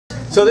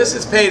So this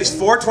is page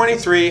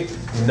 423,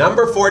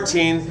 number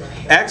 14.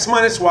 X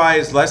minus y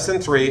is less than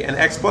 3, and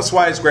x plus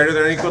y is greater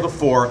than or equal to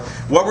 4.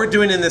 What we're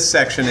doing in this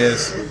section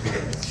is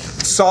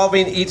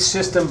solving each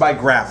system by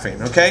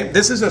graphing, okay?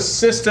 This is a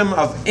system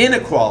of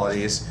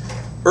inequalities.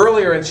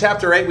 Earlier in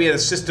chapter 8 we had a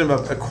system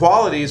of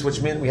equalities,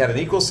 which meant we had an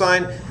equal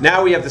sign.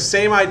 Now we have the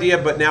same idea,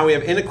 but now we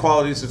have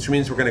inequalities, which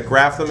means we're going to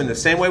graph them in the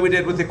same way we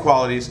did with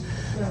equalities.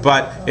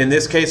 But in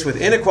this case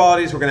with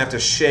inequalities, we're going to have to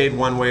shade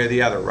one way or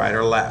the other, right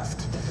or left.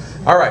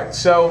 All right,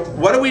 so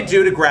what do we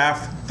do to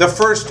graph the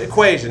first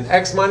equation?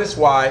 X minus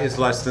y is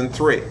less than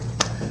 3.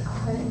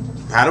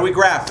 How do we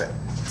graph it?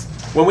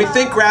 When we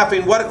think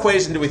graphing, what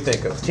equation do we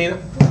think of?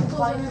 Tina?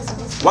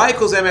 Y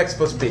equals mx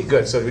plus b.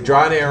 Good. So we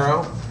draw an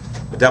arrow,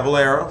 a double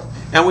arrow,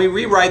 and we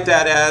rewrite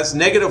that as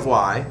negative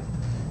y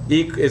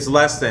is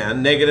less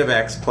than negative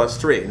x plus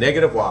 3.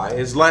 Negative y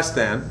is less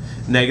than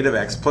negative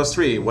x plus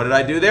 3. What did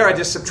I do there? I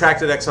just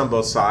subtracted x on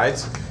both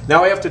sides.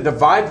 Now I have to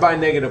divide by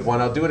negative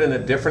 1. I'll do it in a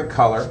different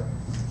color,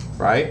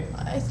 right?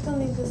 I still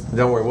need this.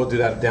 Don't worry, we'll do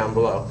that down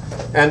below.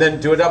 And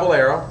then do a double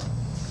arrow,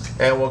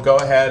 and we'll go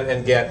ahead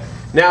and get...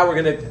 Now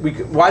we're going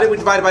to... Why did we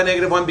divide it by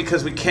negative 1?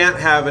 Because we can't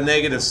have a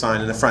negative sign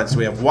in the front. So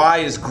we have y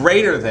is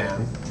greater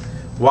than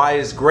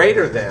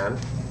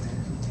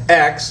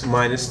x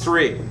minus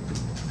 3.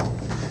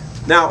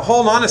 Now,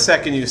 hold on a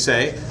second, you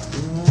say.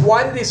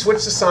 Why did he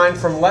switch the sign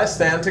from less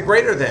than to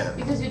greater than?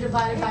 Because you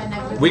divided by a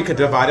negative number. We could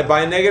divide it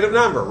by a negative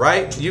number,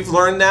 right? You've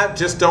learned that,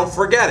 just don't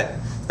forget it.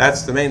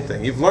 That's the main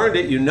thing. You've learned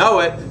it, you know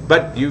it,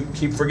 but you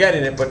keep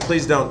forgetting it, but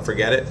please don't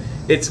forget it.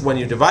 It's when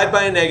you divide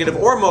by a negative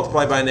or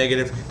multiply by a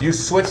negative, you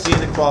switch the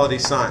inequality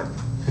sign.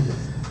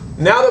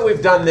 Now that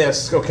we've done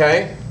this,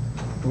 okay,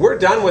 we're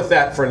done with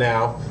that for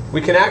now.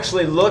 We can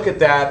actually look at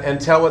that and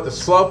tell what the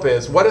slope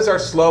is. What is our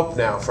slope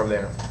now from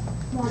there?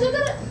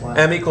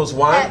 M equals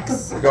 1.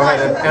 X. Go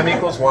ahead, M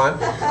equals 1.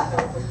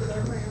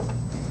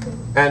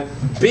 And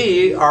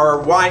B, our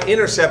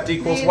y-intercept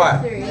equals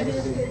what?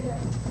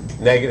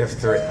 Negative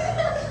 3.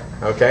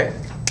 Okay?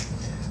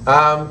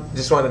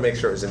 Just wanted to make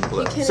sure it was in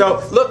blue.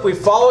 So look, we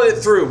followed it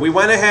through. We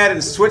went ahead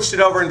and switched it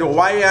over into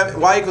y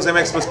equals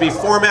mx plus b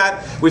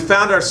format. We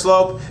found our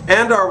slope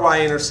and our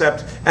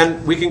y-intercept,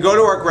 and we can go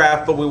to our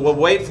graph, but we will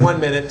wait 1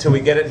 minute till we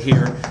get it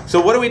here. So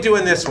what do we do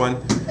in this one?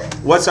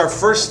 What's our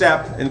first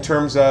step in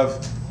terms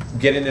of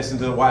getting this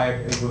into the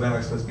y equals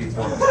mx plus b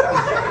format?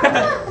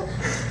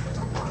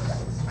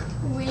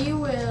 We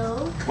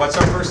will... What's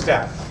our first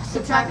step?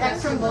 Subtract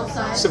x from both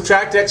sides.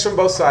 Subtract x from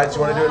both sides.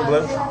 You want to do it in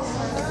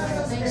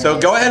blue? So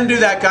go ahead and do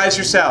that, guys,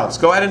 yourselves.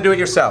 Go ahead and do it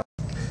yourself.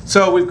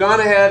 So we've gone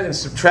ahead and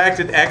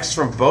subtracted x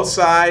from both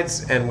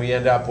sides, and we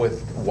end up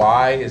with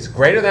y is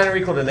greater than or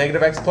equal to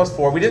negative x plus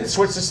 4. We didn't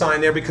switch the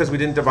sign there because we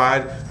didn't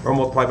divide or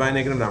multiply by a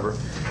negative number.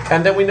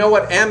 And then we know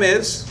what m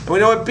is, and we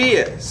know what b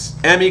is.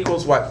 M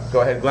equals what?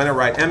 Go ahead, Glenn,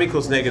 write. M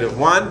equals negative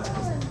 1,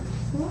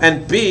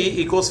 and b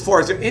equals 4.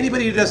 Is there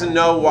anybody who doesn't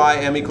know why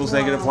m equals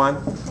negative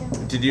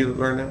 1? Did you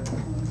learn that?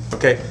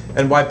 Okay,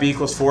 and why b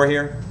equals 4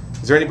 here?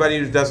 Is there anybody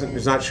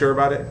who's not sure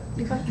about it?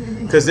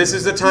 Because this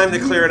is the time to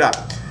clear it up.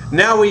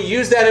 Now we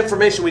use that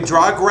information. We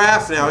draw a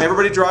graph now.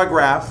 Everybody draw a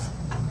graph.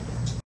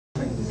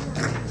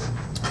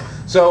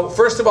 So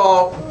first of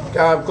all,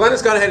 Glenn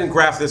has gone ahead and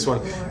graphed this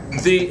one.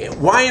 The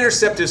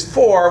y-intercept is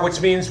 4,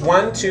 which means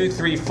 1, 2,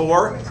 3,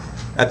 4.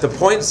 At the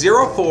point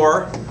 0,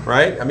 4,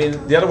 right? I mean,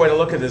 the other way to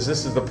look at this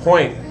is the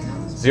point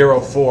 0,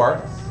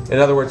 4. In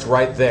other words,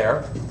 right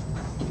there.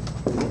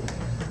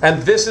 And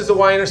this is the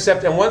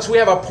y-intercept, and once we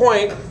have a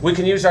point, we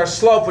can use our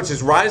slope, which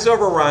is rise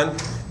over run,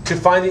 to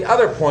find the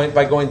other point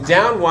by going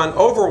down 1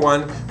 over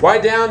 1. Why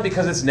down?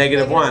 Because it's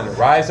negative 1.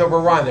 Rise over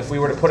run. If we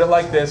were to put it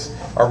like this,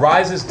 our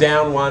rise is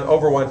down 1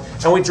 over 1.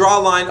 And we draw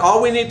a line.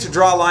 All we need to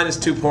draw a line is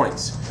 2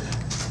 points.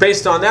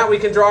 Based on that, we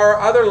can draw our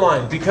other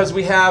line, because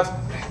we have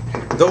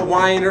the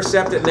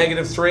y-intercept at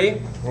negative 3,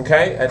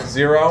 okay, at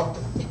 0,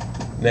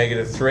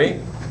 negative 3.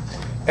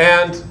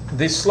 And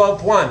the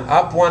slope 1,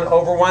 up 1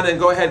 over 1, and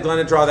go ahead, Glenn,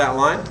 and draw that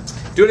line.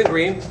 Do it in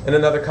green in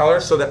another color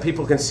so that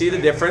people can see the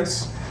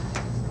difference,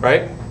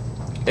 right?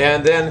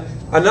 And then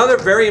another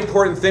very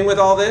important thing with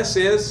all this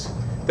is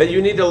that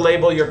you need to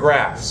label your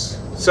graphs.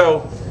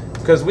 So,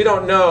 because we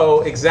don't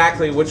know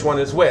exactly which one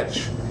is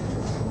which.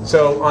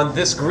 So on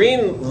this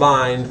green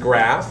line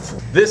graph,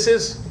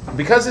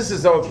 because this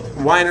is the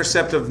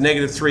y-intercept of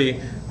negative 3,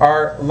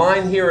 our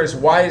line here is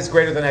y is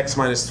greater than x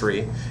minus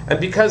 3. And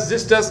because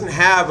this doesn't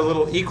have a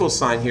little equal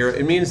sign here,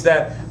 it means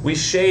that we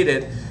shade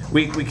it,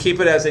 we keep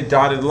it as a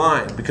dotted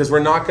line, because we're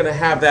not going to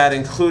have that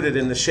included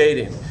in the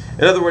shading.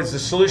 In other words, the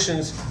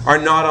solutions are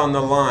not on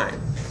the line.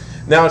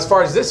 Now, as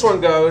far as this one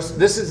goes,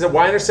 this is the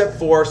y-intercept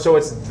 4, so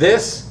it's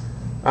this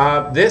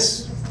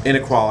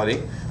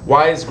inequality.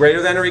 Y is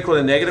greater than or equal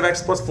to negative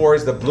x plus 4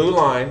 is the blue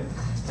line.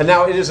 And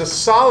now it is a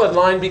solid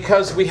line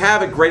because we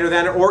have it greater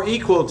than or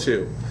equal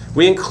to.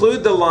 We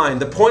include the line.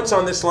 The points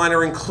on this line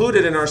are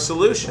included in our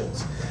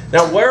solutions.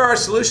 Now, where are our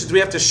solutions? We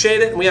have to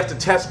shade it and we have to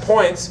test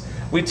points.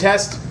 We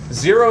test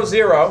 0,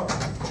 0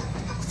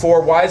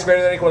 for y is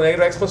greater than or equal to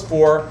negative x plus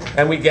 4,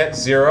 and we get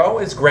 0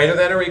 is greater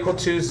than or equal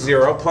to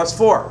 0 plus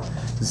 4.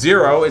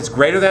 0 is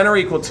greater than or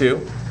equal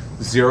to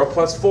 0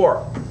 plus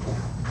 4.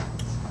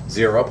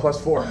 0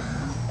 plus 4.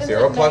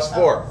 0 plus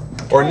 4.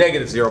 Or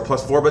negative 0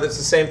 plus 4, but it's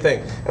the same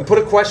thing. And put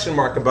a question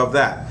mark above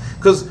that.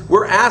 Because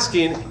we're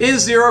asking,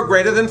 is 0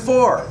 greater than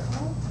 4?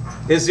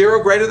 Is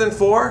 0 greater than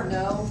 4?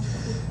 No.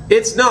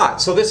 It's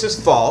not. So this is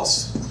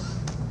false.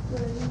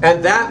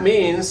 And that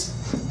means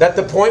that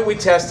the point we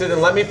tested,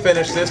 and let me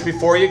finish this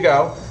before you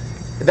go,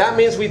 that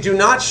means we do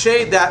not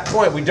shade that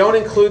point. We don't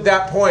include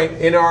that point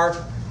in our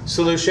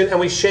solution, and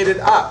we shade it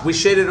up. We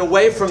shade it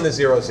away from the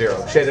 0,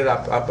 0. Shade it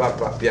up, up,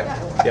 up, up. Yeah,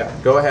 yeah.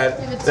 Go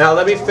ahead. Now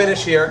let me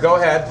finish here. Go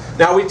ahead.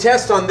 Now we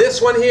test on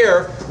this one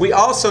here. We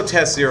also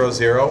test 0,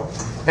 0.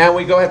 And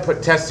we go ahead and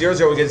put test 0,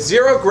 0. We get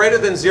 0 greater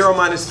than 0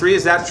 minus 3.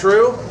 Is that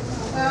true?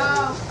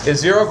 No. Is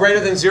 0 greater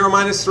than 0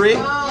 minus 3?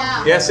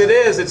 Yeah. Yes, it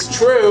is. It's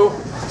true.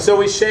 So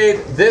we shade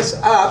this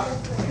up,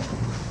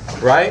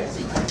 right?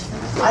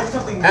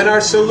 And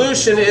our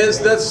solution is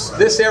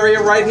this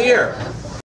area right here.